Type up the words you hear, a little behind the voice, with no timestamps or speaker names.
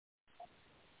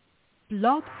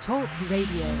Blog Talk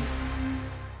Radio.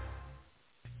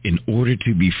 In order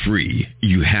to be free,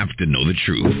 you have to know the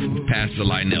truth. Pastor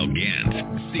Lionel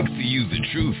Gantt seeks to use the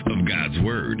truth of God's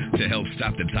Word to help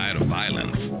stop the tide of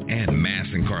violence and mass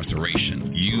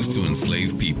incarceration used to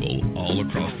enslave people all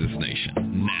across this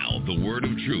nation. Now, the Word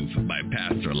of Truth by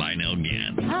Pastor Lionel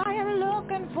Gantt. I am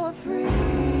looking for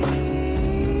freedom,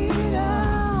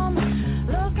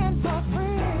 looking for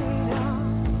freedom.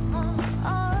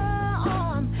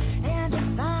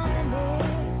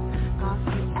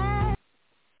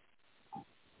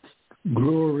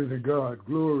 Glory to God,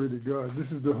 glory to God. This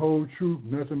is the whole truth,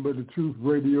 nothing but the truth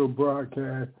radio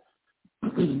broadcast.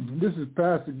 This is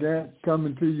Pastor Gantt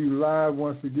coming to you live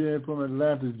once again from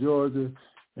Atlanta, Georgia.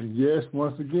 And yes,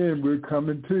 once again, we're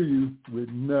coming to you with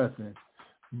nothing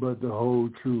but the whole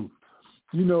truth.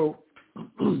 You know,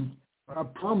 I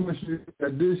promised you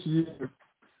that this year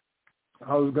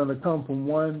I was going to come from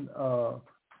one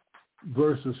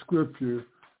verse of Scripture.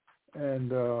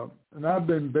 And I've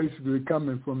been basically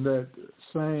coming from that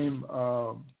same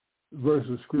verse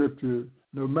of Scripture,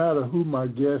 no matter who my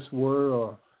guests were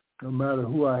or no matter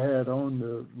who I had on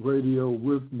the radio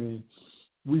with me,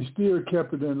 we still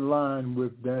kept it in line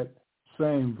with that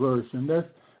same verse. And that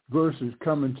verse is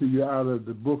coming to you out of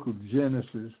the book of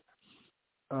Genesis,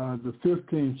 the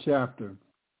 15th chapter,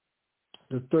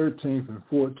 the 13th and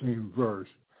 14th verse,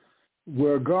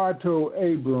 where God told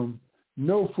Abram,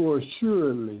 "Know for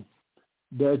assuredly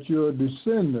that your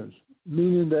descendants,"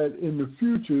 meaning that in the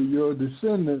future your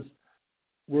descendants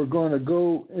were going to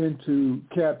go into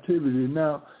captivity.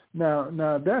 Now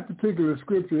that particular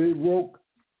scripture, it woke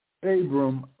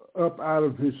Abram up out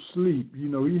of his sleep. You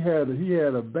know, he had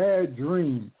a bad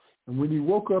dream, and when he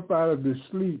woke up out of his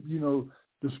sleep, you know,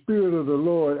 the Spirit of the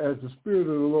Lord, as the Spirit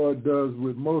of the Lord does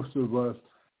with most of us,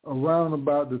 around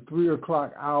about the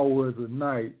 3:00 hour of the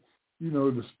night, you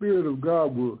know, the Spirit of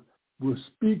God will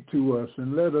speak to us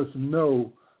and let us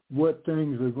know what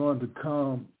things are going to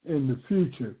come in the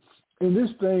future. And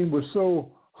this thing was so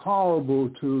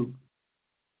horrible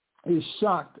it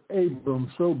shocked Abram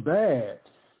so bad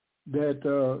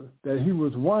that he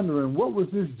was wondering, what was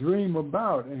this dream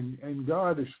about? And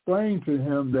God explained to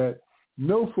him that,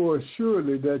 know for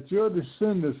assuredly that your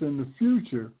descendants in the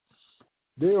future,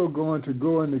 they are going to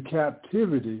go into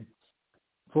captivity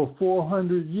for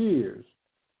 400 years.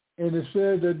 And it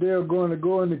says that they're going to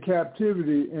go into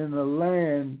captivity in a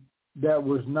land that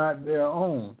was not their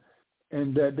own,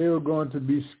 and that they were going to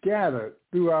be scattered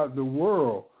throughout the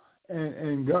world.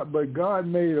 But God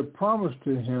made a promise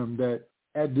to him that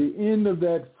at the end of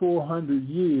that 400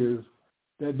 years,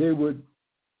 that they would,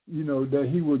 you know, that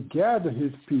he would gather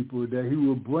his people, that he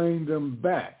would bring them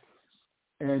back,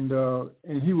 and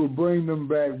he will bring them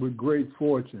back with great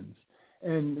fortunes.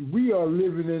 And we are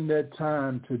living in that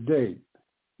time today.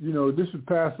 You know, this is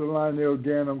Pastor Lionel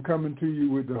Gantt. I'm coming to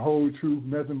you with the whole truth,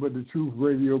 nothing but the truth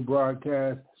radio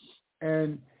broadcast.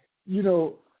 And, you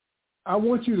know, I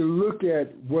want you to look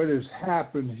at what has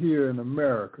happened here in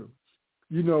America.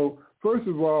 You know, first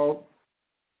of all,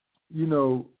 you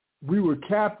know, we were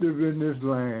captive in this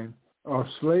land. Our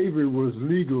slavery was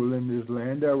legal in this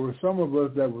land. There were some of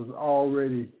us that was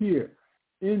already here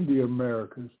in the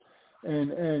Americas.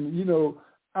 And you know,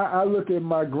 I look at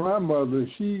my grandmother.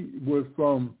 She was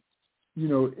from, you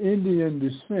know, Indian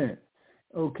descent,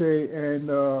 okay,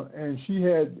 and she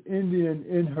had Indian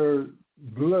in her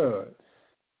blood,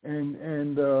 and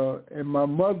my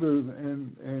mother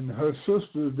and her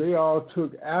sisters, they all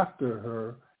took after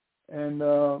her, and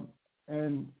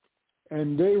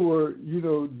they were, you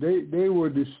know, they were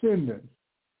descendants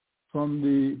from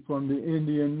the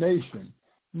Indian nation.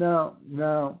 Now.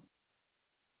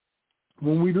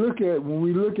 When we look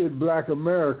at Black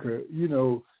America, you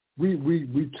know,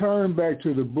 we turn back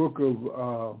to the book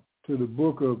of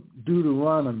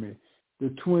Deuteronomy, the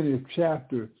 20th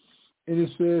chapter, and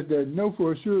it says that know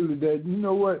for surely that, you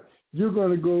know what, you're going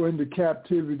to go into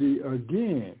captivity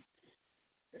again,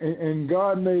 and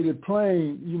God made it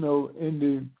plain, you know, in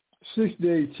the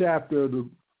 6th-day chapter the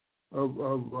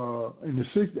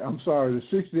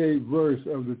 6th-day verse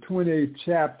of the 28th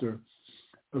chapter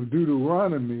of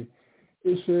Deuteronomy.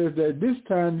 It says that this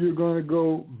time you're going to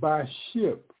go by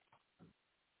ship,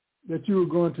 that you are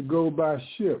going to go by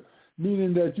ship,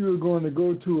 meaning that you are going to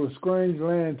go to a strange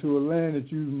land, to a land that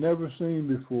you've never seen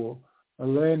before, a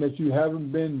land that you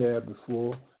haven't been there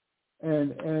before,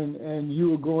 and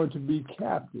you are going to be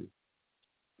captive,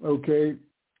 okay,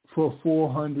 for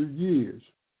 400 years.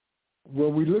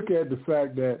 When we look at the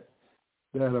fact that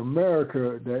in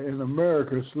America,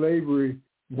 slavery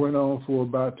went on for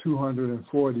about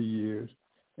 240 years.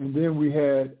 And then we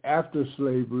had, after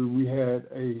slavery, we had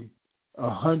a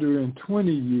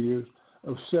 120 years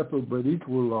of separate but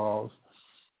equal laws.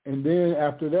 And then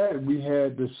after that, we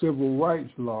had the civil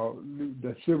rights law,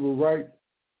 the civil rights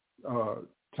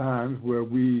times where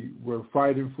we were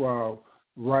fighting for our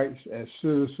rights as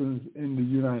citizens in the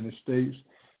United States,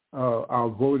 our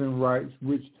voting rights,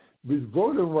 which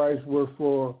voting rights were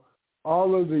for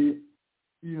all of the,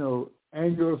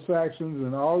 Anglo-Saxons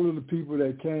and all of the people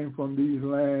that came from these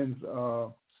lands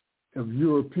of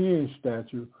European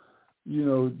stature.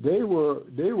 They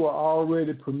were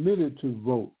already permitted to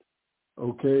vote,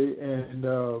 okay, and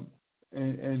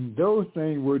those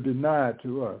things were denied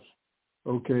to us,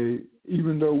 okay.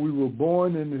 Even though we were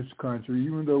born in this country,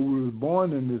 even though we were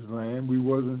born in this land, we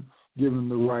wasn't given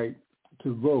the right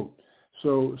to vote.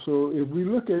 So if we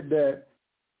look at that,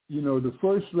 the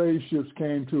first slave ships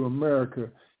came to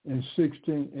America in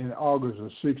August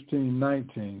of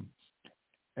 1619,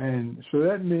 and so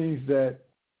that means that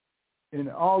in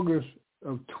August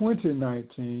of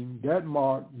 2019, that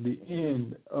marked the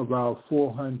end of our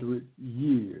 400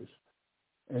 years,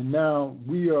 and now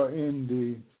we are in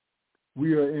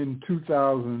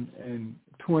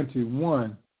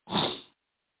 2021,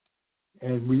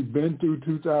 and we've been through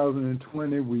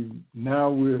 2020.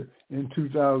 We're in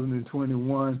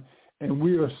 2021, and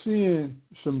we are seeing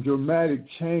some dramatic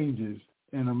changes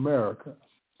in America.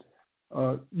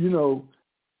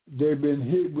 They've been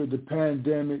hit with the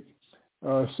pandemic.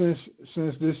 Since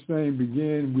this thing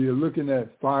began, we are looking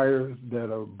at fires that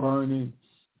are burning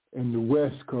in the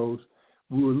West Coast.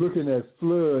 We were looking at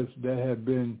floods that have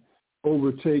been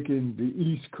overtaking the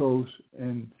East Coast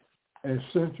and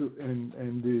central and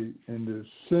the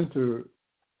center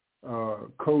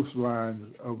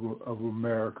coastlines of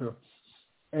America,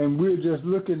 and we're just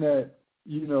looking at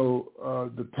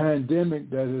the pandemic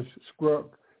that has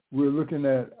struck. We're looking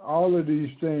at all of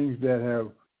these things that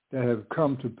have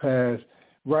come to pass.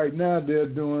 Right now, they're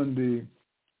doing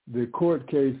the court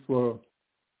case for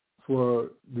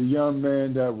the young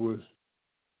man that was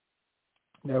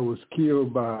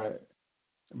killed by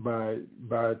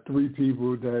three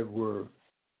people that were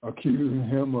accusing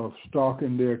him of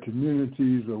stalking their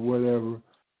communities or whatever,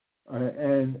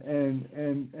 and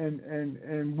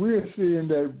we're seeing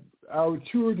that our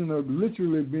children are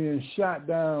literally being shot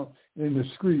down in the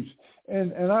streets.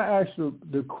 And I asked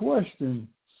the question,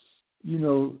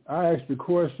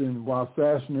 while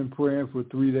fasting and praying for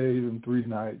 3 days and 3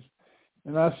 nights,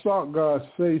 and I sought God's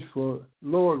face for,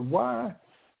 Lord, why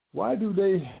do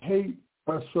they hate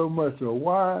us so much, or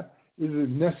why is it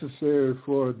necessary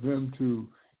for them to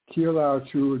kill our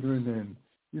children and,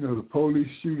 the police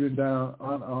shooting down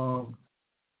unarmed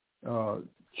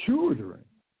children,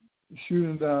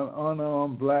 shooting down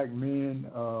unarmed black men.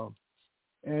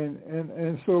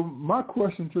 And so my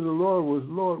question to the Lord was,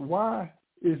 Lord, why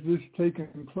is this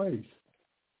taking place?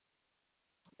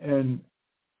 And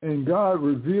God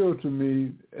revealed to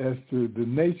me as to the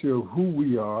nature of who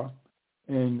we are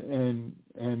and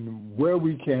where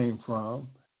we came from,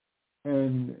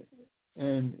 and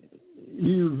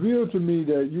he revealed to me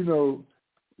that,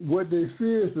 what they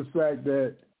fear is the fact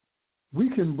that we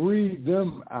can breathe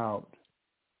them out,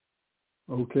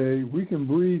 okay? We can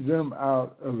breathe them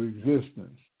out of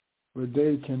existence, but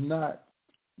they cannot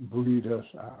breathe us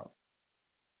out.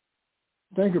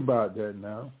 Think about that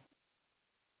now.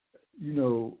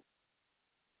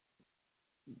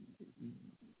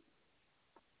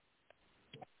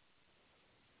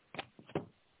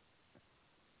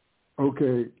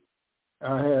 Okay,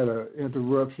 I had an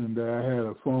interruption there. I had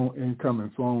a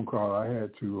incoming phone call. I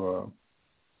had to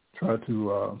try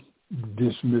to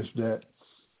dismiss that.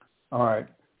 All right.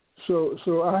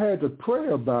 So I had to pray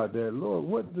about that. Lord,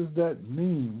 what does that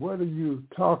mean? What are you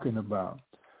talking about?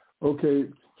 Okay.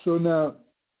 So now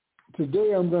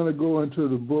today I'm going to go into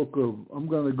the book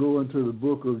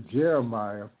of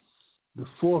Jeremiah, the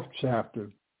 4th chapter,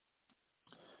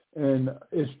 and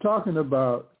it's talking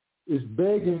about. It's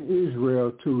begging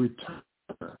Israel to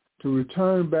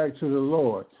return back to the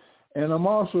Lord. And I'm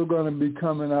also going to be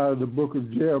coming out of the book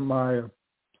of Jeremiah,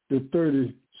 the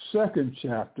 32nd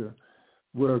chapter,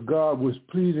 where God was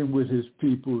pleading with his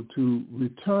people to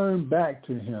return back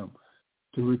to him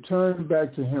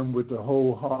with the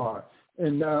whole heart.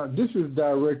 And now this is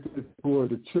directed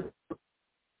toward the church,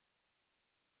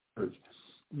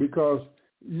 because,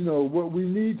 what we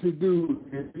need to do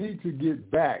is we need to get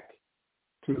back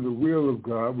to the will of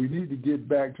God. We need to get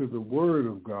back to the word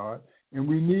of God, and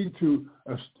we need to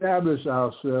establish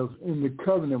ourselves in the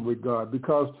covenant with God,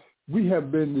 because we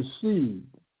have been deceived,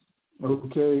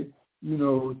 okay,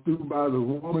 through by the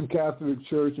Roman Catholic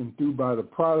Church and through by the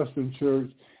Protestant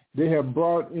Church. They have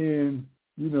brought in,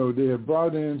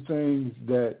 things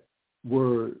that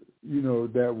were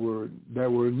that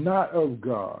were not of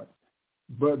God.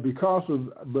 But because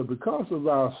of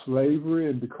our slavery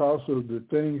and because of the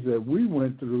things that we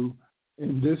went through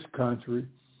in this country,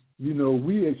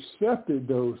 we accepted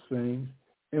those things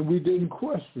and we didn't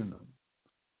question them.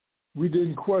 We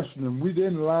didn't question them. We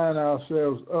didn't line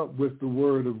ourselves up with the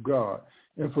Word of God.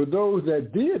 And for those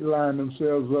that did line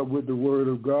themselves up with the Word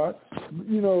of God,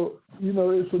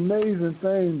 it's an amazing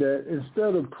thing that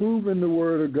instead of proving the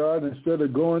Word of God, instead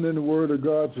of going in the Word of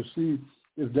God to see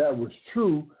if that was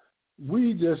true,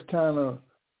 we just kind of,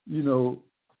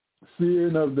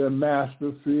 fearing of their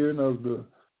master, fearing of the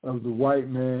white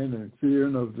man, and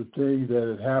fearing of the things that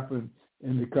had happened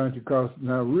in the country. Because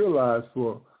now realize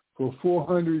for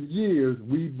 400 years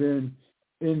we've been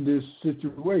in this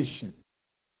situation.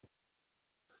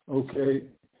 Okay,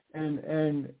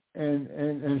 and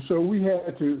so we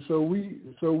had to, so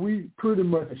we pretty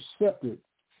much accepted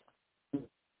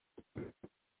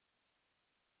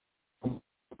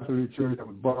the church that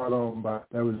was brought on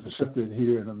that was accepted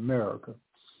here in America.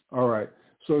 All right,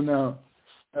 so now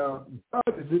God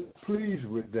is pleased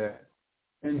with that,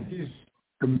 and He's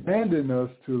commanding us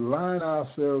to line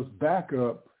ourselves back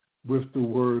up with the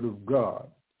Word of God.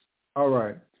 All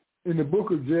right, in the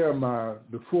book of Jeremiah,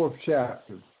 the 4th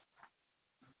chapter,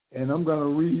 and I'm going to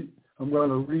read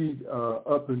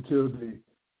up until the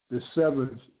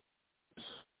 7th.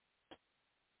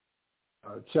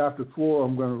 Chapter 4,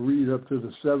 I'm going to read up to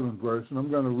the 7th verse, and I'm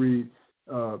going to read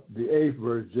the 8th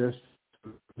verse just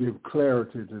to give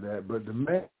clarity to that. But the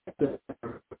main thing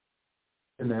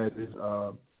in that is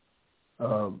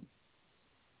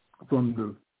from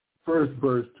the 1st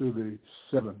verse to the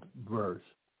 7th verse.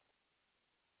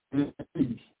 It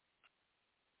reads,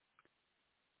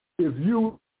 if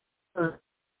you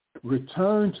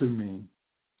return to me,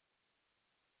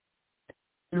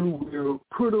 you will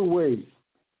put away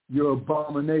your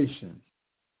abomination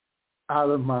out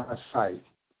of my sight.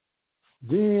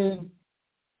 Then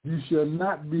you shall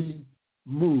not be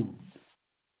moved.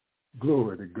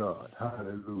 Glory to God.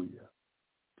 Hallelujah.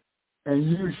 And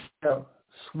you shall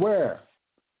swear,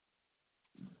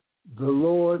 the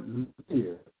Lord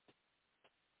lives.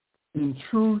 In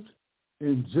truth,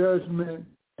 in judgment,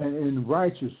 and in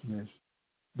righteousness,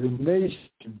 the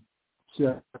nation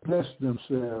shall bless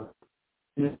themselves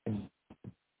in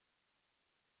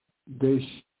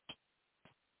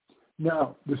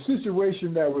Now, the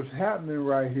situation that was happening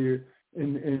right here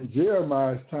in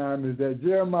Jeremiah's time is that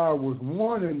Jeremiah was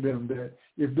warning them that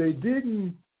if they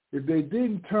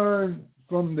didn't turn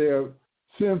from their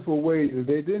sinful ways, if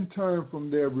they didn't turn from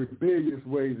their rebellious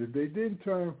ways, if they didn't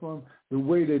turn from the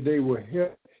way that they were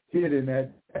hidden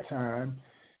at that time,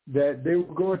 that they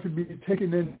were going to be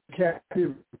taken into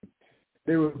captivity.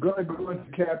 They were going to go into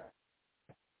captivity.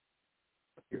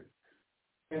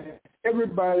 And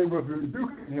everybody was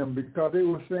rebuking him because they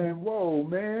were saying, "Whoa,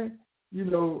 man!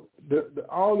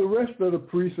 All the rest of the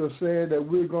priests are saying that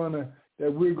we're going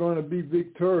to be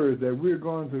victorious, that we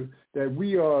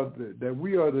are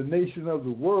the nation of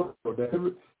the world."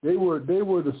 That they were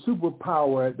the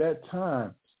superpower at that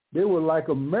time. They were like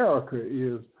America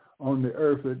is on the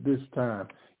earth at this time.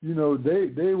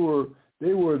 They were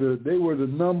the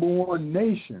number one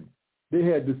nation. They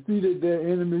had defeated their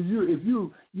enemies. If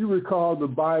you recall the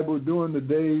Bible during the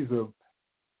days of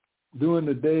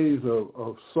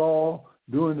Saul,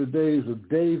 during the days of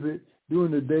David,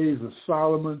 during the days of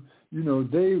Solomon,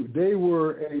 they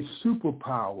were a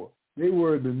superpower. They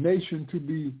were the nation to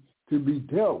be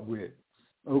dealt with.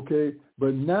 Okay,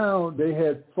 but now they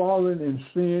had fallen in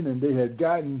sin, and they had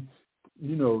gotten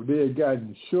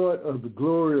short of the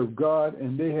glory of God,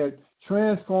 and they had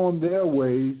transformed their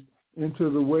ways into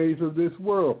the ways of this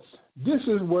world. This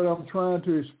is what I'm trying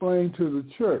to explain to the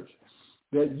church,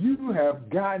 that you have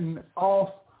gotten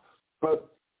off of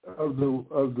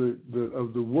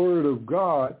the word of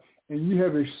God, and you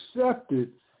have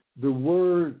accepted the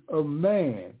word of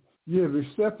man. You have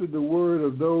accepted the word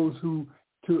of those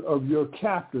of your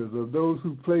captors, of those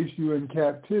who place you in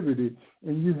captivity,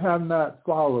 and you have not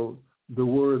followed the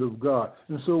word of God.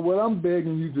 And so what I'm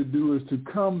begging you to do is to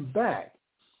come back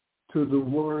to the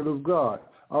word of God.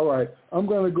 All right, I'm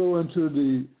going to go into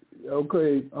I'm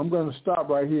going to stop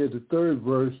right here at the 3rd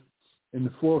verse in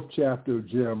the 4th chapter of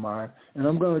Jeremiah, and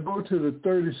I'm going to go to the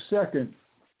 32nd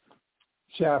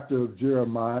chapter of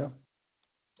Jeremiah,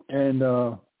 and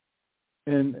I'm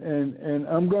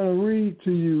going to read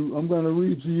to you. I'm going to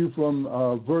read to you from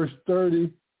verse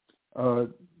 30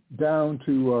 down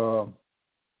to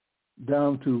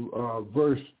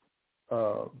verse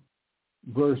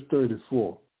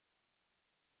 34.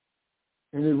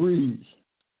 And it reads,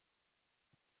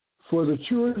 "For the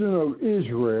children of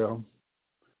Israel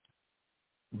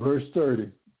verse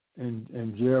 30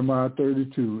 in Jeremiah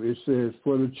 32, it says,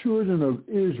 "For the children of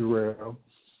Israel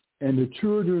and the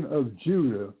children of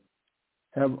Judah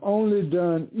have only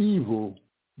done evil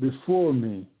before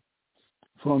me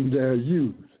from their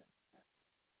youth.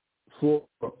 For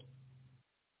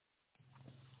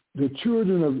the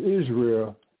children of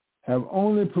Israel have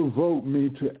only provoked me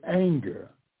to anger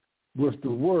with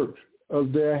the works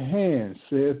of their hands,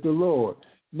 saith the Lord."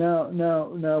 Now,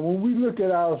 when we look at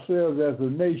ourselves as a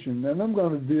nation, and I'm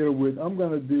going to deal with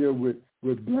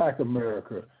Black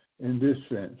America in this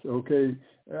sense, okay?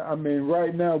 I mean,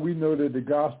 right now we know that the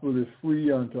gospel is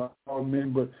free unto all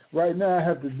men, but right now I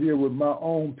have to deal with my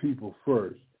own people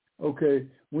first, okay?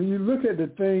 When you look at the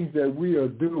things that we are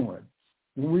doing,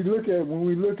 when we look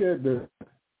at the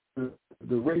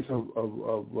race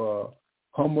of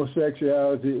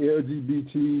homosexuality,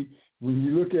 LGBT, when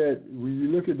you look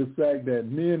at the fact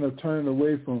that men are turning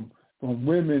away from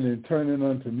women and turning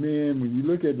unto men, when you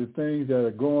look at the things that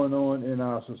are going on in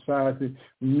our society,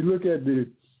 when you look at the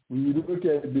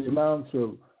amounts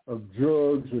of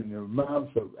drugs and the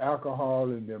amounts of alcohol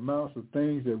and the amounts of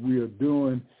things that we are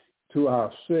doing to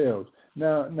ourselves.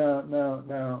 Now,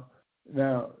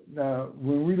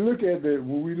 when we look at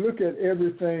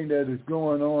everything that is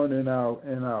going on in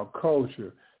our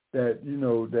culture, that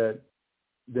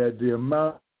the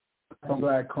amount of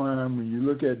black crime, when you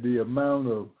look at the amount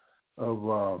of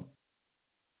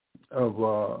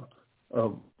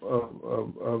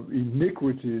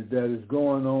iniquities that is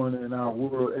going on in our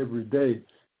world every day,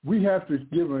 we have to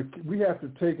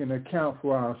take an account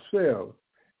for ourselves.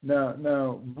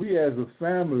 Now we as a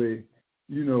family,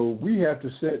 we have to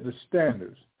set the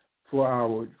standards for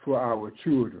our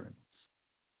children.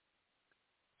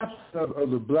 Of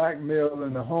the black male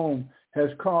in the home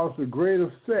has caused a great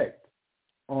effect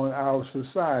on our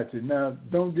society. Now,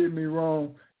 don't get me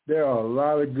wrong, there are a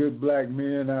lot of good black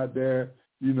men out there.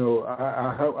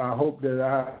 I hope that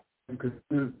I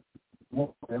consider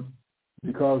one of them,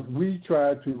 because we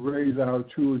try to raise our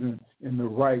children in the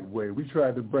right way. We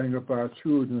try to bring up our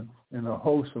children in a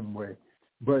wholesome way.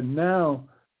 But now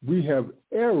we have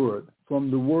erred from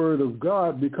the word of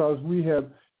God, because we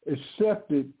have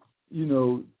accepted,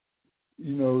 the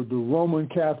Roman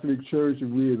Catholic Church,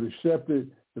 and we have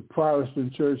accepted the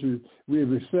Protestant churches. We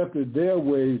have accepted their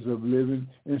ways of living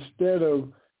instead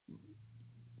of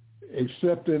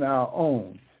accepting our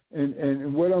own.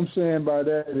 And what I'm saying by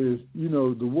that is,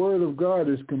 the word of God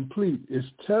is complete.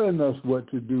 It's telling us what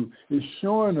to do. It's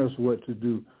showing us what to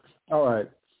do. All right.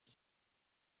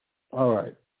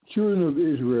 Children of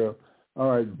Israel. All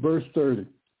right, verse 30.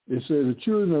 It says, "The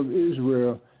children of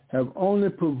Israel have only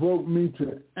provoked me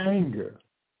to anger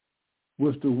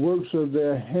with the works of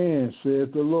their hands,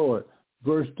 saith the Lord."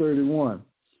 Verse 31,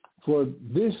 "For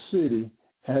this city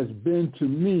has been to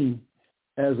me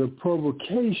as a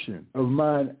provocation of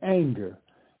mine anger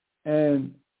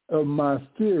and of my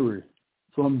fury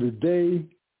from the day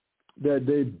that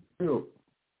they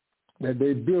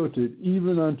built it,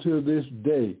 even until this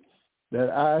day, that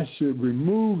I should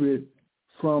remove it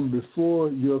from before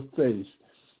your face."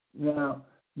 Now,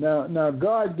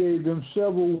 God gave them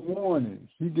several warnings.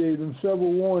 He gave them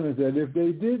several warnings that if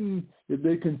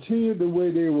they continued the way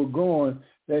they were going,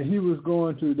 that he was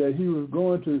going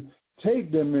to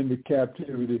take them into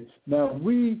captivity. Now,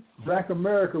 we, Black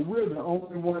America, we're the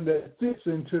only one that fits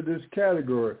into this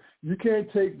category. You can't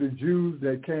take the Jews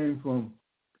that came from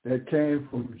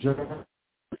John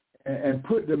and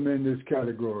put them in this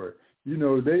category.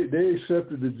 They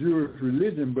accepted the Jewish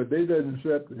religion, but they didn't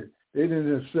accept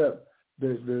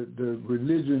the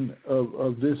religion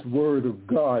of this word of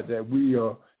God that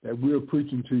we're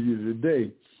preaching to you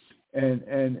today,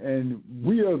 and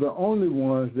we are the only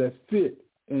ones that fit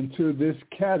into this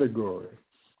category,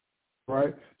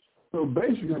 right? So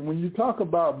basically, when you talk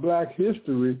about Black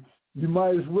history, you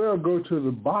might as well go to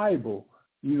the Bible,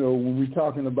 when we're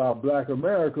talking about Black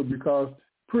America, because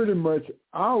pretty much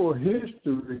our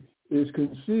history is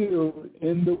concealed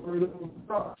in the Word of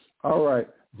God. All right,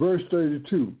 verse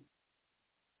 32.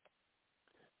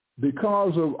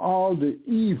 "Because of all the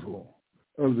evil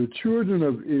of the children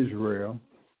of Israel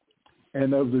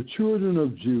and of the children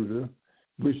of Judah,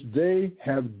 which they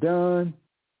have done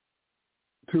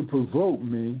to provoke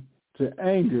me to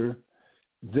anger,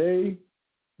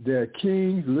 their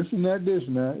kings," listen at this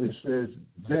now, it says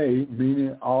they,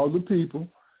 meaning all the people,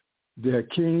 "their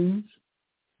kings,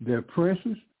 their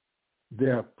princes,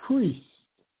 their priests."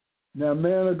 Now,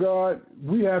 man of God,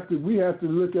 we have to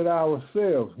look at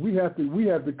ourselves. We have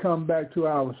to come back to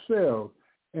ourselves,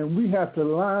 and we have to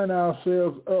line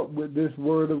ourselves up with this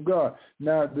word of God.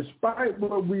 Now, despite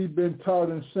what we've been taught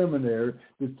in seminary,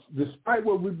 despite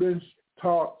what we've been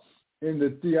taught in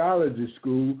the theology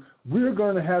school, we're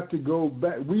going to have to go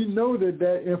back. We know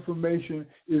that information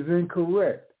is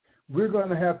incorrect. We're going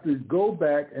to have to go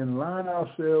back and line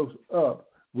ourselves up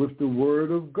with the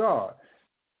Word of God.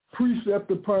 Precept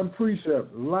upon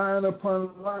precept, line upon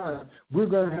line. We're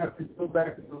going to have to go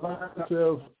back and line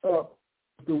ourselves up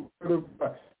with the Word of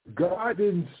God. God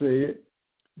didn't say it,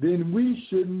 then we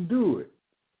shouldn't do it.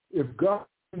 If God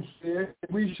didn't say it,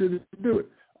 we shouldn't do it.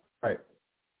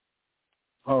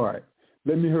 All right.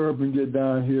 Let me hurry up and get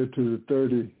down here to the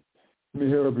 30. Let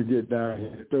me hurry up and get down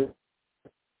here to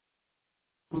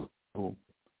 30.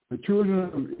 The children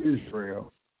of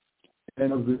Israel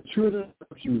and of the children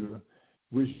of Judah,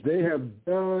 which they have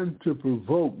done to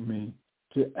provoke me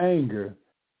to anger,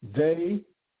 they,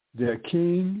 their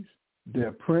kings,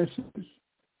 their princes,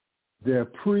 their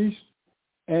priests,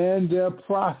 and their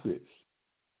prophets.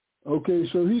 Okay,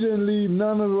 so he didn't leave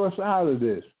none of us out of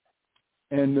this.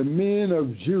 And the men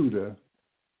of Judah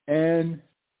and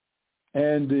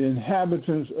the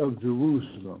inhabitants of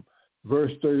Jerusalem,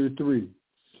 verse 33.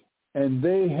 And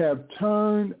they have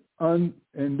turned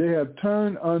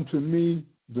unto me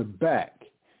the back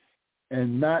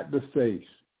and not the face.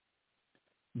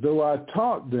 Though I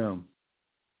taught them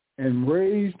and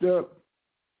rising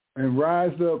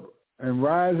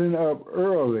up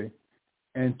early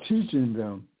and teaching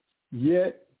them,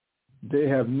 yet they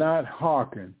have not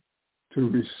hearkened to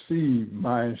receive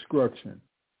my instruction.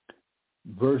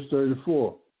 Verse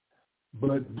 34.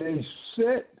 But they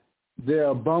set their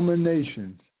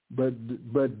abominations, but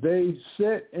they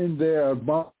set in their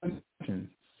abominations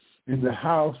in the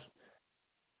house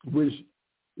which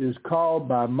is called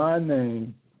by my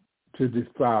name to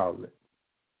defile it.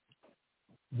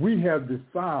 We have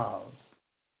defiled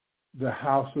the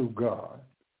house of God.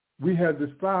 We have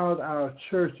defiled our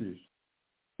churches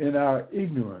in our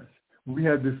ignorance. We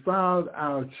have defiled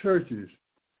our churches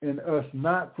in us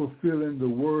not fulfilling the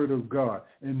Word of God.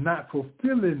 And not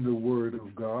fulfilling the Word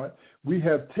of God, we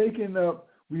have taken up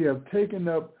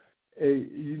a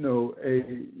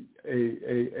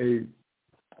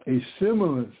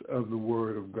semblance of the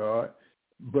Word of God,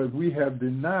 but we have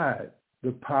denied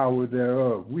the power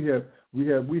thereof. We have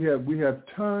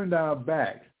turned our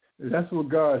backs. That's what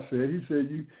God said. He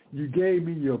said, you gave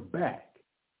me your back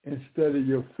instead of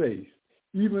your face.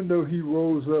 Even though he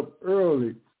rose up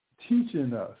early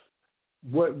teaching us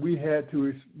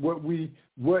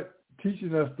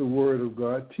teaching us the Word of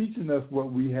God, teaching us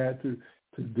what we had to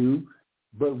do,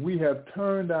 but we have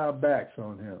turned our backs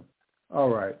on him. All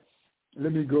right,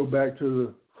 let me go back to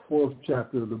the 4th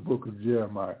chapter of the book of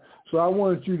Jeremiah. So I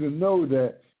want you to know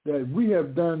that we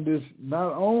have done this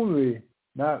not only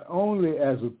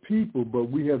as a people, but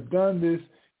we have done this,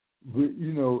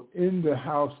 in the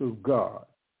house of God.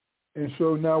 And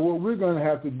so now what we're going to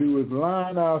have to do is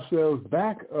line ourselves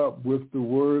back up with the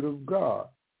Word of God.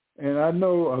 And I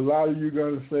know a lot of you are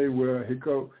going to say, well, here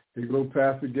go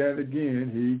Pastor Gantt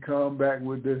again. He come back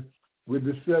with the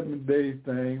 7th-day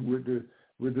thing,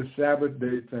 with the Sabbath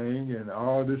day thing, and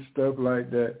all this stuff like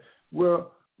that.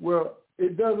 Well,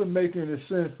 it doesn't make any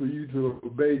sense for you to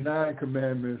obey 9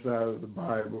 commandments out of the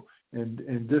Bible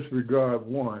and disregard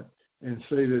one and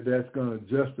say that that's going to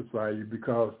justify you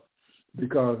because the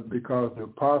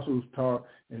apostles taught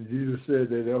and Jesus said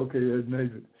that, okay,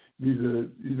 he's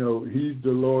the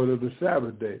Lord of the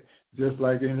Sabbath day, just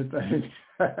like anything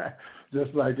else.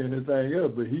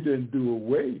 But he didn't do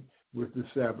away with the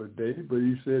Sabbath day, but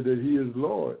he said that he is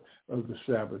Lord of the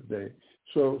Sabbath day.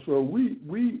 So we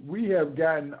have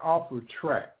gotten off of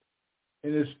track,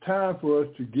 and it's time for us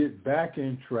to get back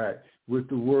in track with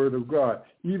the Word of God,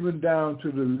 even down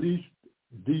to the least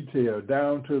detail,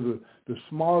 down to the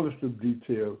smallest of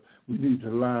details. We need to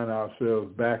line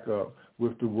ourselves back up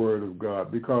with the Word of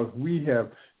God because we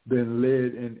have been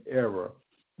led in error.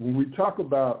 When we talk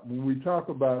about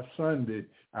Sunday,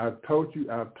 I've taught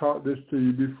this to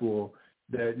you before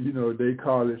that they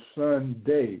call it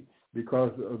Sunday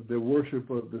because of the worship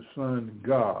of the sun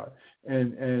God,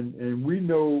 and we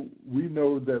know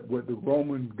that what the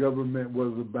Roman government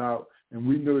was about, and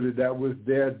we know that was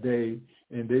their day,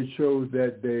 and they chose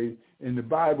that day. And the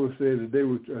Bible says that they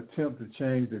would attempt to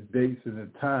change the dates and the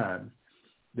times,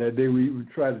 that they would even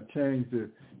try to change the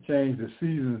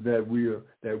seasons that we're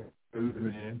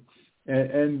living in,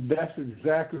 and that's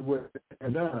exactly what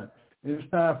they've done. And it's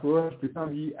time for us to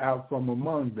come ye out from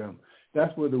among them.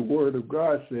 That's what the Word of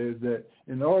God says, that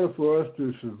in order for us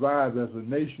to survive as a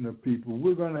nation of people,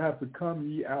 we're going to have to come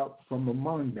ye out from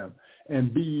among them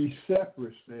and be ye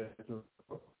separate, says the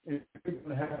Lord. And we're going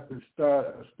to have to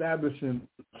start establishing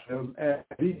ourselves as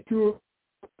the pure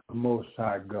Most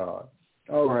High God.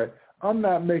 All right. I'm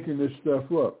not making this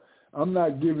stuff up. I'm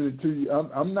not giving it to you.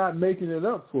 I'm not making it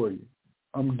up for you.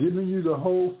 I'm giving you the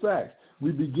whole fact.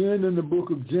 We begin in the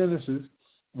book of Genesis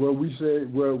where we say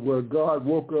where God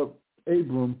woke up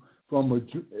Abram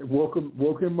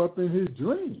woke him up in his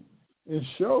dream and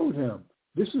showed him,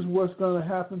 this is what's going to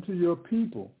happen to your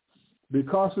people.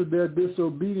 Because of their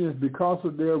disobedience, because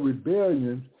of their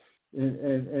rebellion,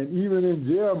 and even in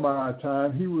Jeremiah's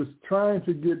time, he was trying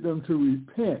to get them to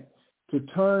repent, to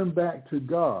turn back to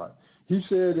God. He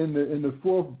said in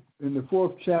the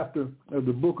fourth chapter of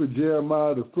the book of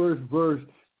Jeremiah, the first verse,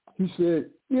 he said,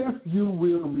 if you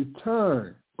will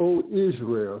return, O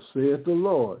Israel, saith the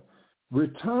Lord,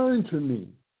 return to me.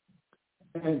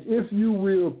 And if you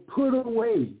will put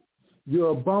away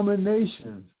your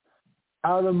abominations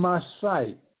out of my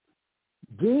sight,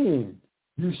 then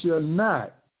you shall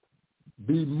not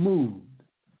be moved.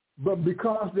 But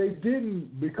because they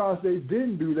didn't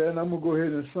do that, and I'm gonna go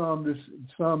ahead and sum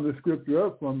the scripture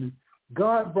up for me,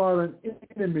 God brought an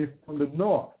enemy from the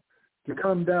north to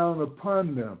come down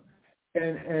upon them,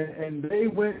 and they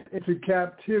went into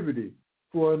captivity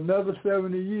for another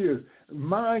 70 years.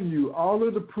 Mind you, all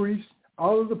of the priests,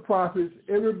 all of the prophets,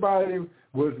 everybody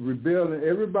was rebelling.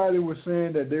 Everybody was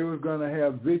saying that they were going to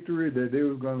have victory, that they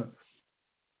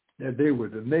were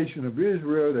the nation of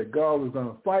Israel, that God was going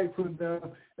to fight for them.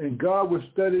 And God was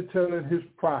steady telling his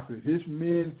prophets, his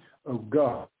men of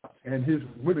God, and his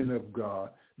women of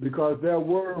God, because there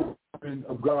were women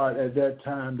of God at that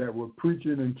time that were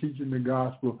preaching and teaching the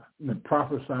gospel and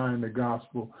prophesying the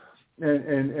gospel.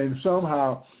 And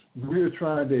somehow we're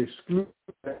trying to exclude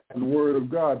the word of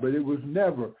God, but it was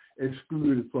never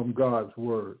excluded from God's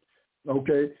word.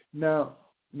 Okay? Now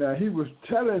he was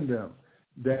telling them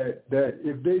that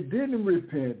if they didn't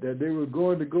repent, that they were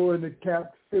going to go into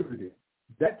captivity.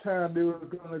 That time they were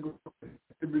going to go into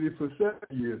captivity for 7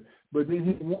 years. But then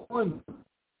he warned them.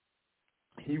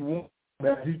 He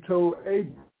told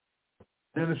Abraham,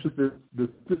 Genesis the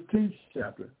 15th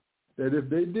chapter, that if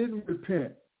they didn't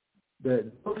repent,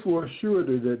 that for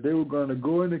surety that they were going to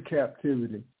go into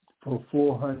captivity for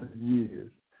 400 years.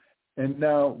 And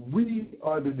now we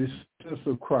are the descendants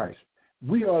of Christ.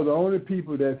 We are the only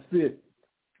people that fit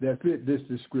this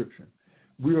description.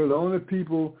 We are the only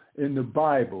people in the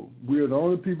Bible. We are the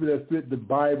only people that fit the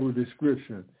Bible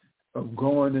description of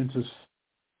going into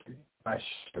by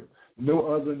ship. No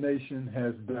other nation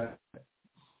has done it.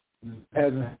 It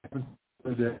hasn't happened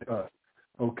to us.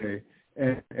 Okay.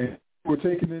 And we're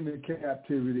taken into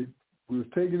captivity. We were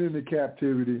taken into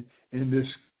captivity in this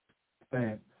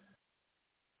land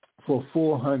for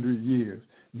 400 years.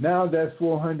 Now that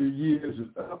 400 years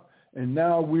is up, and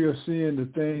now we are seeing the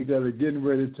things that are getting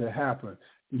ready to happen.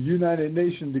 The United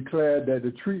Nations declared that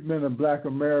the treatment of Black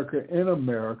America in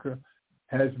America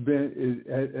has been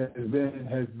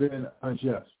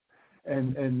unjust.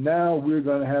 And now we're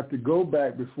going to have to go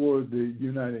back before the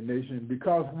United Nations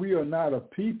because we are not a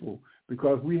people,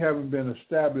 because we haven't been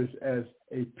established as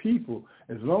a people.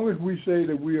 As long as we say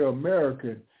that we are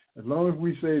American,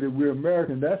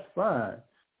 that's fine.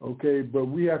 Okay, but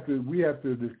we have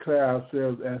to declare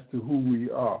ourselves as to who we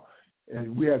are,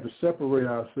 and we have to separate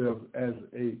ourselves as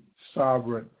a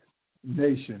sovereign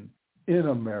nation in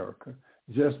America.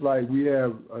 Just like we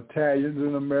have Italians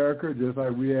in America, just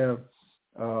like we have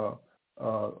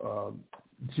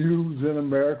Jews in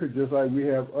America, just like we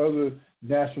have other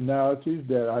nationalities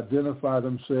that identify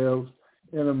themselves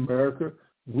in America,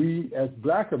 we as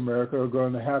Black America are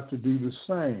going to have to do the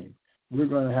same. We're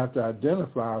going to have to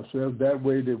identify ourselves that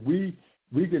way that we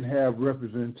can have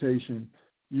representation,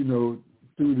 through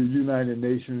the United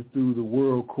Nations, through the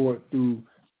World Court, through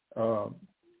so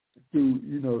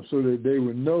that they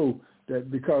would know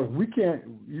that, because we can't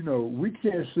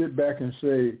sit back and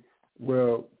say,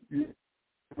 well,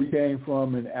 we came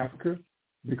from in Africa,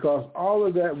 because all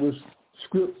of that was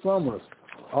stripped from us.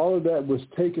 All of that was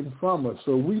taken from us.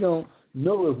 So we don't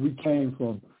know if we came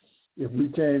from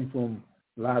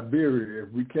Liberia,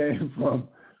 if we came from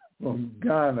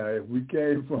Ghana, if we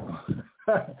came from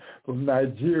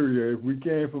Nigeria, if we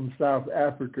came from South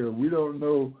Africa. We don't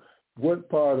know what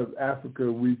part of Africa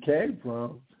we came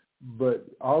from, but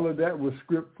all of that was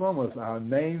stripped from us. Our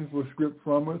names were stripped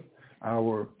from us.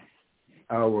 Our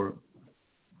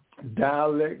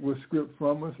dialect was stripped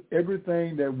from us.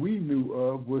 Everything that we knew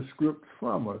of was stripped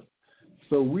from us.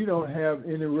 So we don't have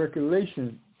any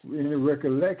recollection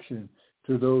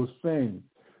to those things.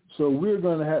 So we're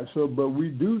going to have, but we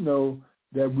do know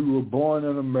that we were born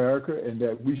in America and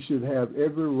that we should have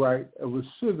every right of a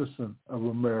citizen of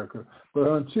America. But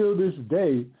until this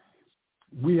day,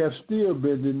 we have still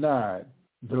been denied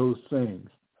those things.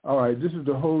 All right, this is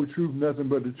the Whole Truth, Nothing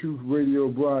But the Truth radio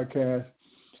broadcast.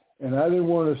 And I didn't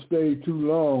want to stay too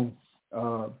long,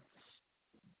 to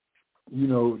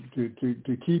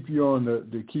keep you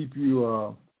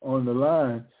on the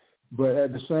line. But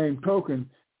at the same token,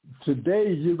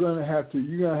 today you're gonna have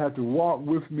to walk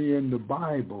with me in the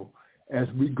Bible as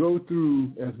we go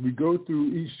through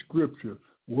each scripture,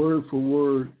 word for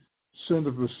word,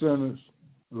 sentence for sentence,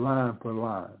 line per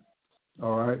line.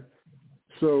 All right.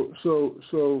 So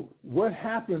what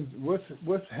happens?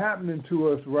 What's happening to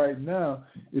us right now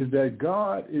is that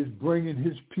God is bringing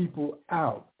His people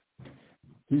out.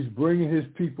 He's bringing His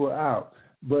people out,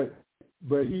 but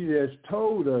He has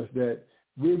told us that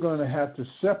we're going to have to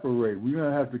separate. We're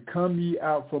going to have to come ye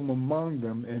out from among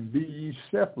them and be ye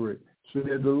separate,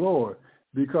 said the Lord.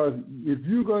 Because if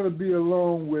you're going to be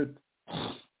alone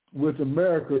with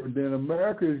America, then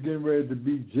America is getting ready to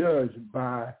be judged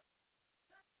by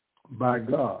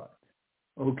God.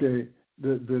 Okay,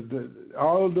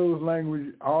 all of those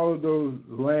lands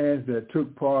that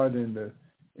took part in the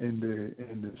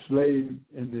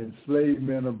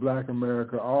enslavement of Black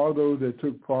America, all those that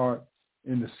took part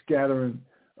in the scattering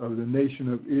of the nation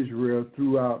of Israel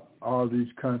throughout all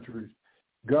these countries,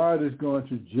 God is going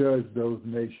to judge those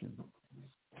nations.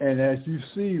 And as you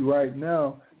see right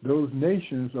now, those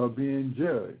nations are being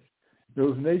judged.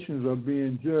 Those nations are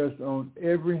being judged on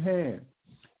every hand.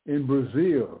 In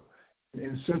Brazil,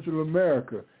 in Central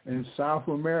America, in South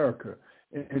America,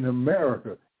 in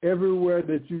America, everywhere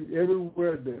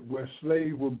where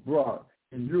slaves were brought,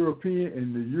 in the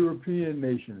European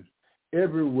nations,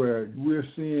 everywhere we're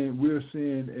seeing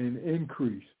an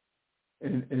increase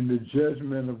in the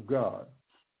judgment of God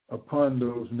upon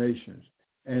those nations.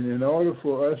 And in order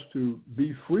for us to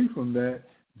be free from that,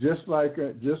 just like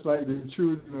the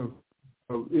children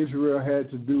of Israel had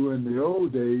to do in the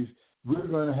old days, we're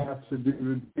going to have to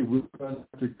do. We're going to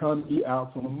have to come ye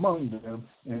out from among them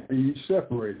and be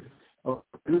separated.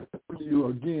 You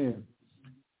again,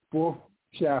 fourth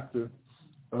chapter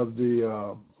of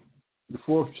the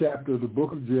book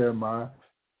of Jeremiah,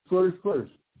 first verse.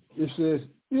 It says,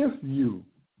 "If you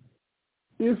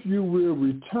will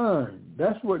return,"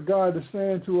 that's what God is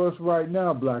saying to us right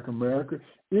now, Black America.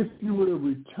 "If you will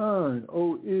return,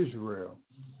 O Israel,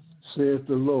 saith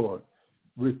the Lord,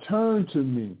 return to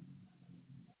me.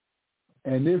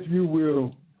 And if you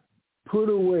will put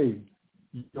away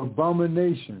the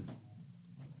abomination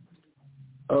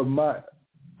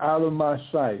out of my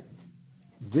sight,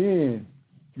 then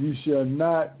you shall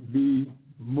not be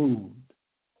moved.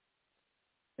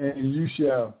 And you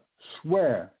shall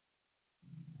swear,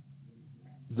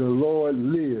 the Lord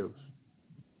lives,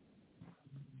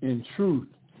 in truth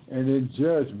and in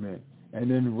judgment and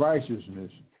in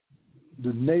righteousness.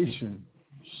 The nation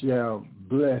shall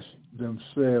bless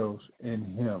themselves in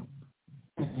him.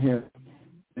 In him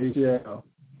they shall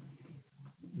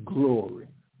glory."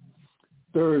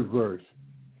 Third verse.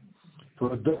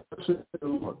 "For thus saith the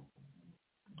Lord."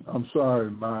 I'm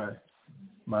sorry, my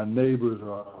neighbors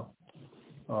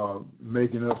are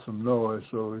making up some noise,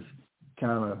 so it's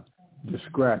kind of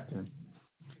distracting.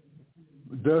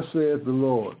 "Thus saith the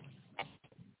Lord,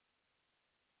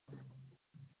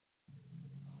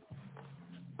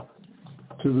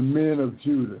 to the men of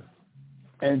Judah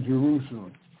and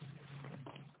Jerusalem."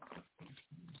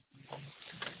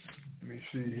 Let me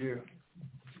see here.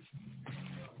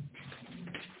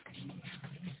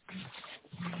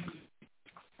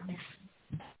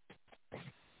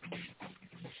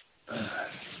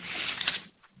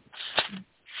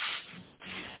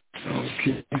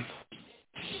 Okay.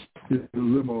 It's a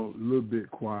little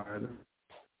bit quieter.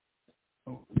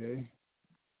 Okay.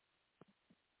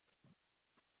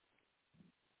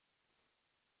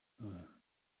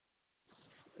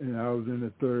 And I was in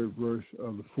the third verse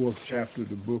of the fourth chapter of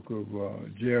the book of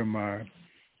Jeremiah.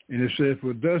 And it says,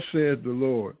 "For thus saith the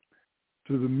Lord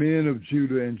to the men of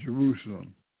Judah and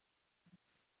Jerusalem,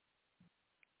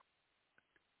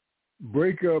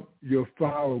 break up your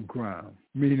fallow ground,"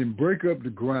 meaning break up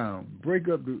the ground,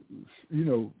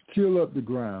 kill up the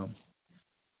ground,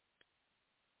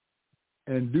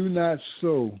 "and do not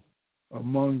sow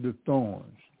among the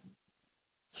thorns.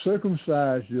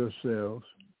 Circumcise yourselves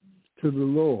to the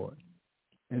Lord,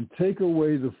 and take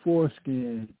away the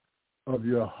foreskin of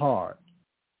your heart."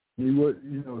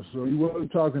 So he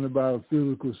wasn't talking about a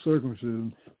physical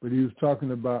circumcision, but he was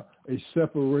talking about a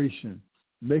separation.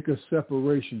 Make a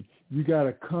separation. You got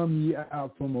to come ye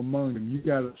out from among them. You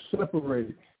got to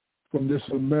separate from this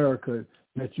America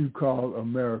that you call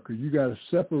America. You got to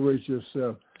separate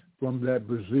yourself from that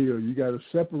Brazil. You got to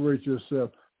separate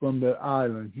yourself from that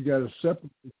island. You got to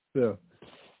separate yourself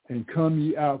and come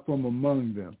ye out from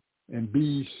among them and be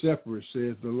ye separate,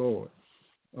 says the Lord.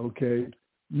 Okay.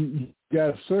 You got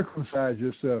to circumcise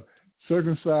yourself.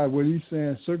 Circumcise, what he's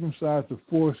saying, circumcise the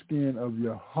foreskin of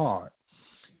your heart.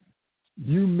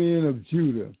 You men of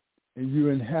Judah and you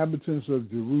inhabitants of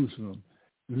Jerusalem,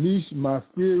 lest my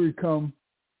fury come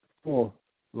forth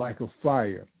like a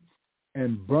fire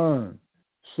and burn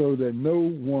so that no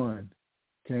one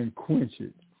can quench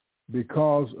it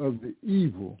because of the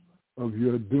evil of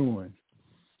your doing.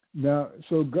 Now,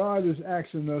 so God is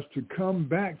asking us to come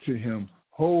back to him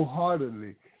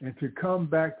wholeheartedly and to come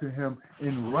back to him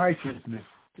in righteousness.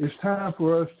 It's time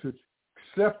for us to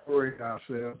separate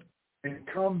ourselves and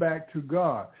come back to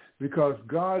God, because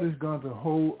God is going to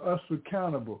hold us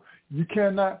accountable. You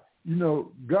cannot,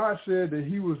 God said that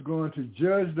he was going to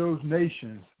judge those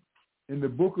nations in the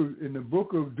book of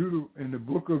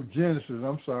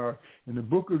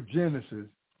Genesis,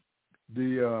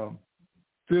 the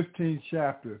 15th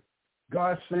chapter.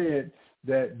 God said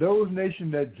that those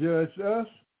nations that judged us,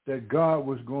 that God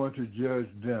was going to judge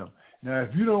them. Now,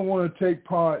 if you don't want to take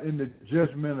part in the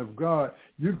judgment of God,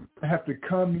 you're going to have to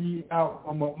come ye out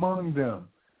from among them.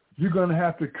 You're going to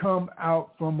have to come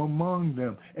out from among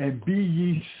them and be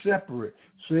ye separate,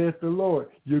 saith the Lord.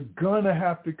 You're going to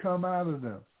have to come out of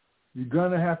them. You're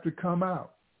going to have to come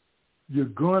out. You're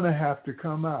going to have to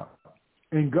come out.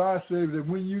 And God says that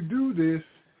when you do this,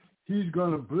 he's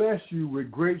going to bless you with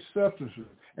great substances.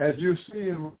 As you're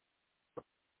seeing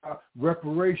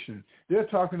reparation, they're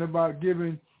talking about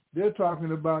giving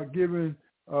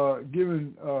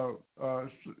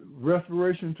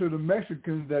restoration to the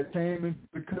Mexicans that came into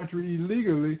the country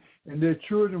illegally and their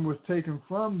children was taken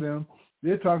from them.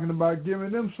 They're talking about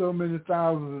giving them so many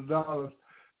thousands of dollars,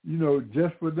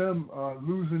 just for them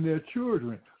losing their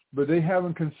children. But they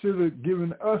haven't considered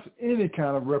giving us any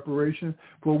kind of reparation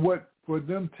for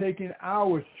them taking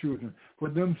our children, for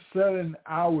them selling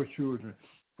our children,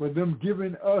 for them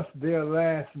giving us their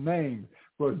last name,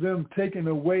 for them taking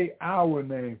away our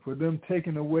name, for them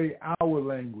taking away our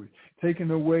language, taking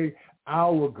away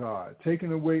our God,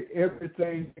 taking away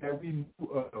everything that we knew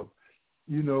of,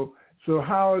 So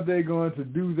how are they going to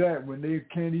do that when they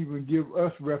can't even give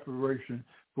us reparation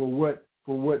for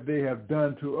what they have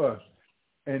done to us?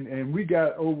 And we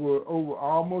got over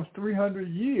almost 300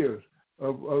 years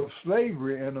of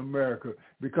slavery in America,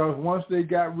 because once they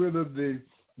got rid of the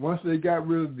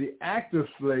act of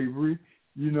slavery,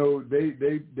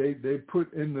 they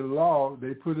put in the law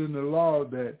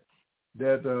that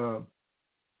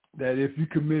if you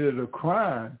committed a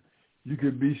crime, you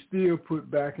could be still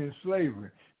put back in slavery,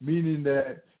 meaning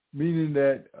that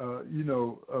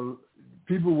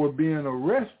people were being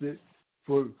arrested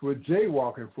for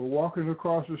jaywalking, for walking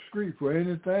across the street, for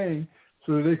anything,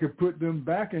 so they could put them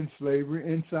back in slavery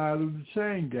inside of the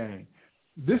chain gang.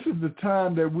 This is the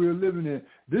time that we're living in.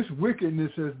 This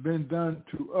wickedness has been done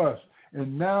to us.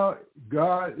 And now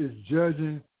God is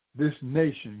judging this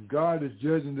nation. God is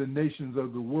judging the nations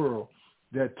of the world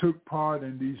that took part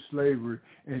in these slavery.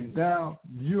 And now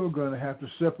you're going to have to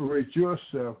separate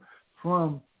yourself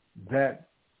from that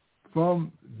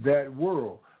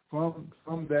world, from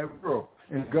that world.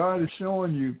 And God is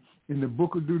showing you in the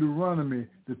book of Deuteronomy,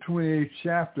 the 28th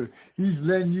chapter, he's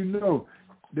letting you know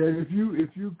that if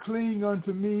you cling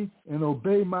unto me and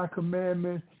obey my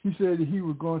commandments, he said that he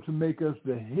was going to make us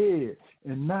the head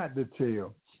and not the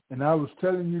tail. And I was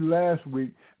telling you last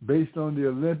week, based on the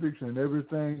Olympics and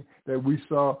everything that we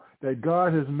saw, that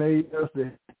God has made us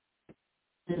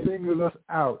He singled us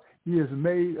out. He has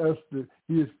made us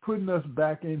He is putting us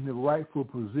back in the rightful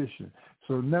position.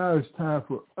 So now it's time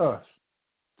for us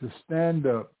to stand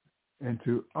up and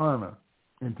to honor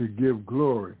and to give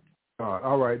glory.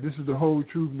 All right, this is the Whole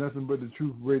Truth, Nothing But the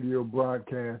Truth radio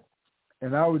broadcast.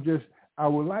 And I would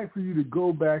like for you to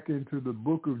go back into the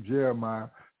book of Jeremiah,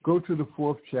 go to the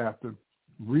 4th chapter,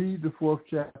 read the 4th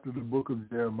chapter of the book of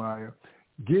Jeremiah,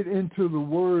 get into the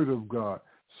word of God,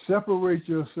 separate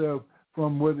yourself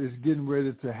from what is getting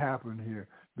ready to happen here.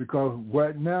 Because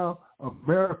right now,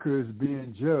 America is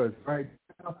being judged. Right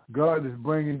now, God is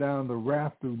bringing down the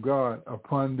wrath of God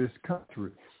upon this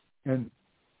country. And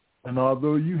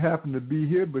although you happen to be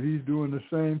here, but he's doing the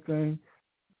same thing,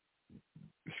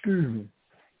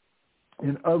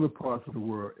 in other parts of the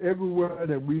world. Everywhere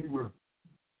that we were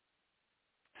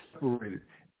separated,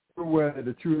 everywhere that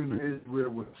the children of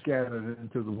Israel were scattered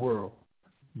into the world,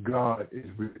 God is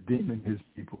redeeming his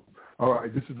people. All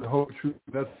right, this is the Whole Truth,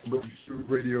 Nothing But the Truth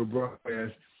radio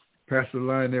broadcast. Pastor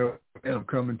Lionel, and I'm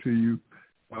coming to you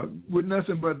with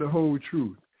nothing but the whole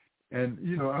truth. And,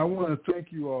 I want to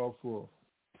thank you all for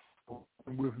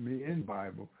with me in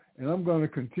Bible, and I'm going to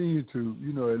continue to,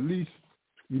 at least,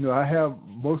 I have,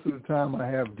 most of the time I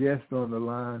have guests on the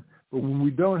line, but when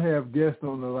we don't have guests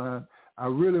on the line, I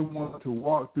really want to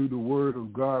walk through the Word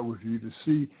of God with you to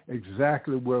see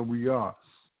exactly where we are.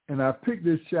 And I picked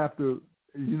this chapter,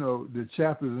 the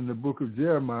chapters in the book of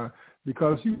Jeremiah,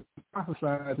 because he was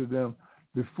prophesying to them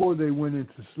before they went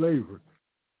into slavery.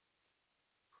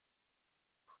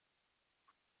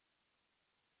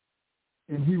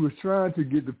 And he was trying to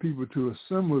get the people to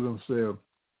assemble themselves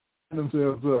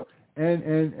up.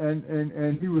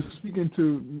 And he was speaking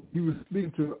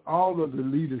to all of the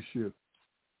leadership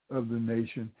of the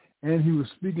nation, and he was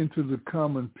speaking to the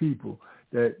common people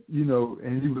that,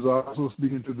 and he was also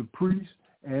speaking to the priests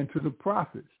and to the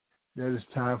prophets that it's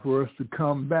time for us to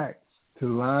come back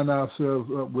to line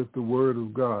ourselves up with the Word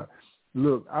of God.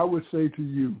 Look, I would say to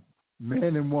you,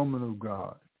 man and woman of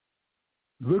God,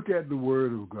 look at the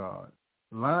Word of God.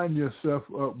 Line yourself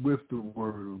up with the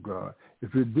Word of God.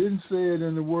 If it didn't say it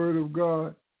in the Word of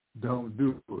God, don't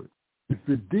do it. If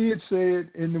it did say it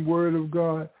in the Word of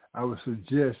God, I would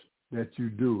suggest that you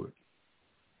do it.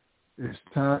 It's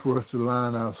time for us to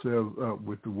line ourselves up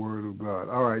with the Word of God.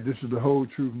 All right, this is the Whole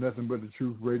Truth, Nothing But the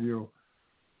Truth radio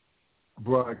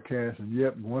broadcast. And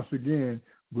yep, once again,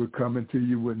 we're coming to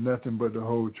you with nothing but the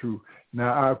whole truth.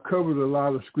 Now, I've covered a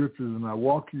lot of scriptures, and I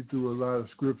walked you through a lot of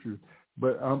scriptures,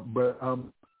 but I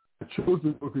chose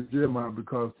the book of Jeremiah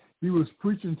because he was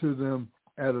preaching to them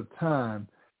at a time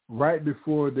right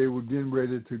before they were getting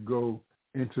ready to go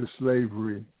into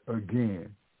slavery again,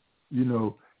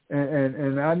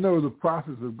 And I know the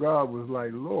prophets of God was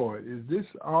like, Lord, is this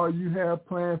all you have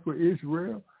planned for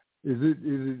Israel? Is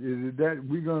it that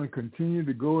we're going to continue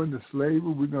to go into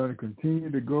slavery? We're going to continue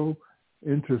to go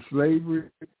into slavery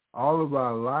all of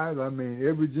our lives? I mean,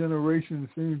 every generation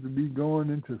seems to be going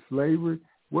into slavery.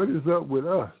 What is up with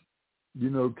us?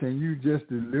 Can you just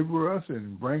deliver us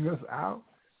and bring us out?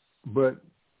 But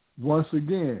once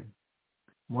again,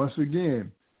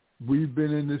 we've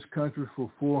been in this country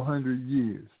for 400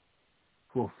 years.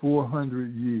 For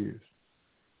 400 years.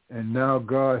 And now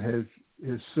God has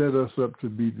set us up to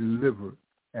be delivered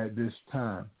at this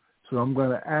time. So I'm going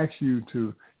to ask you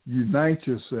to unite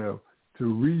yourself,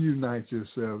 to reunite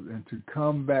yourself, and to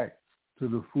come back to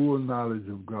the full knowledge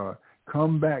of God.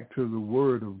 Come back to the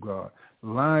Word of God.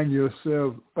 Line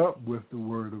yourselves up with the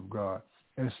Word of God.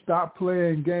 And stop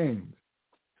playing games.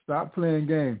 Stop playing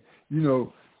games. The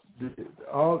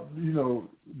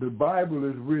Bible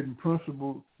is written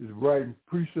principle, is writing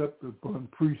precept upon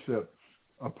precept,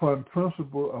 upon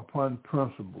principle upon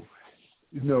principle.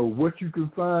 What you can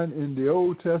find in the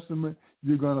Old Testament,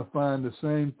 you're going to find the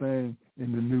same thing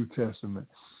in the New Testament.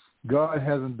 God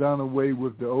hasn't done away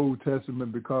with the Old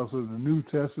Testament because of the New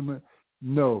Testament.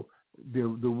 No,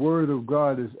 the Word of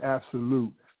God is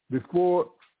absolute. Before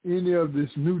any of this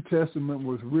New Testament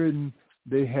was written,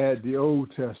 they had the Old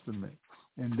Testament.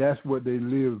 And that's what they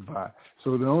lived by.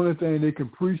 So the only thing they can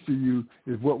preach to you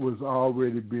is what was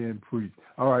already being preached.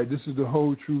 All right, this is the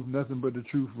Whole Truth, Nothing But the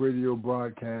Truth radio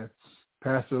broadcast.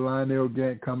 Pastor Lionel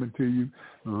Gantt coming to you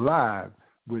live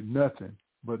with nothing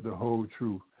but the whole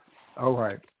truth. All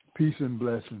right, peace and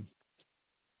blessings.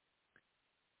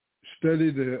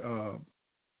 Study the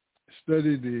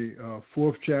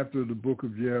fourth chapter of the book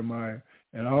of Jeremiah,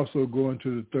 and also go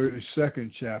into the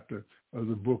 32nd chapter of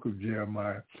the book of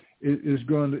Jeremiah. It's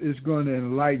going to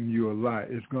enlighten you a lot.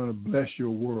 It's going to bless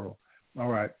your world. All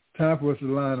right. Time for us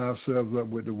to line ourselves up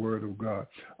with the Word of God.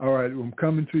 All right. I'm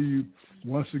coming to you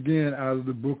once again out of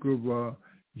the book of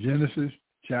Genesis,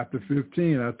 chapter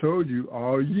 15. I told you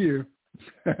all year,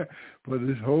 for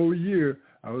this whole year,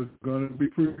 I was going to be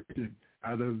preaching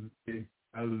out of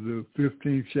the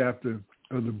 15th chapter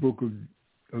of the book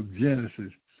of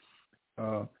Genesis.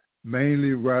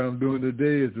 Mainly what I'm doing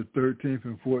today is the 13th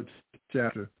and 14th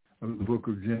chapter of the book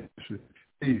of Genesis.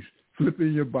 Please flip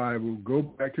in your Bible, go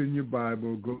back in your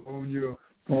Bible, go on your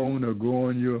phone or go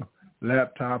on your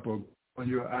laptop or on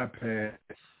your iPad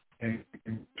and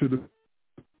to the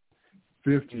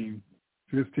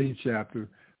 15th chapter.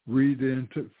 Read the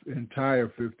entire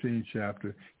 15th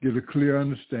chapter. Get a clear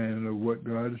understanding of what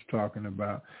God is talking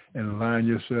about and line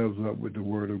yourselves up with the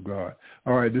Word of God.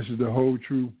 All right, this is the Whole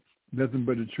Truth, Nothing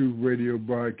But the Truth radio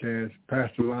broadcast.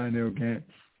 Pastor Lionel Gantt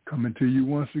coming to you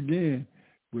once again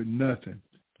with nothing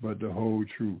but the whole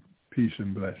truth. Peace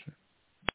and blessing.